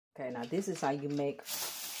Okay, now this is how you make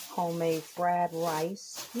homemade fried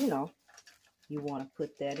rice. You know, you want to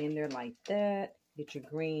put that in there like that. Get your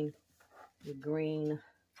green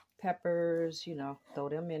peppers, you know, throw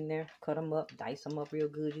them in there, cut them up, dice them up real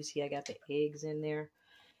good. You see I got the eggs in there.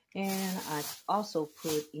 And I also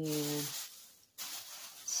put in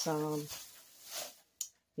some,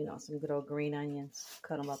 you know, some good old green onions.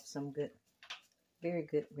 Cut them up some good, very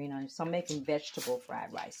good green onions. So I'm making vegetable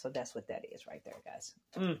fried rice. So that's what that is right there, guys.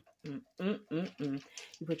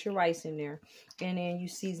 You put your rice in there, and then you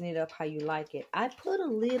season it up how you like it. I put a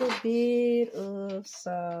little bit of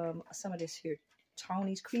some of this here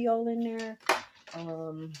Tony's Creole in there.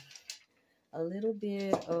 A little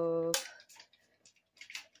bit of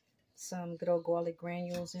some good old garlic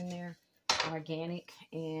granules in there, organic,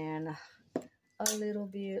 and a little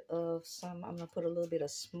bit of some, I'm going to put a little bit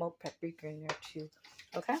of smoked paprika in there too.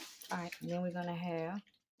 Okay? All right. And then we're going to have,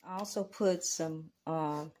 I also put some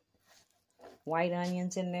white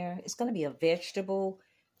onions in there. It's going to be a vegetable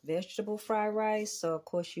fried rice. So, of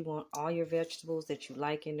course, you want all your vegetables that you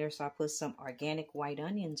like in there. So, I put some organic white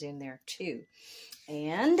onions in there too.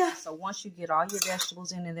 And so, once you get all your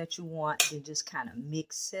vegetables in there that you want, then just kind of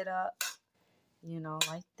mix it up, you know,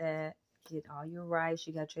 like that. Get all your rice.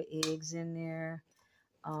 You got your eggs in there.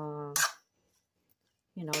 You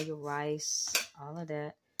know, your rice, all of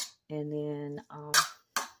that. And then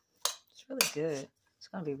it's really good. It's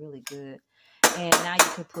going to be really good. And now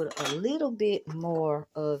you can put a little bit more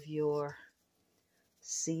of your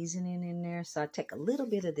seasoning in there. So I take a little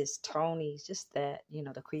bit of this Tony's, just that, you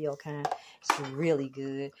know, the Creole kind. It's really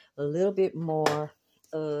good. A little bit more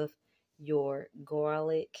of your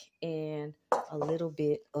garlic and a little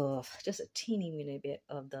bit of, just a teeny bit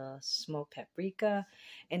of the smoked paprika.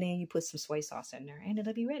 And then you put some soy sauce in there and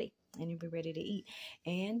it'll be ready. And you'll be ready to eat.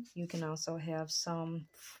 And you can also have some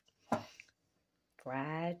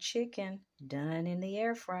fried chicken done in the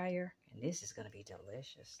air fryer. And this is going to be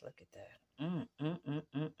delicious. Look at that.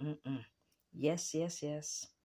 Yes, yes, yes.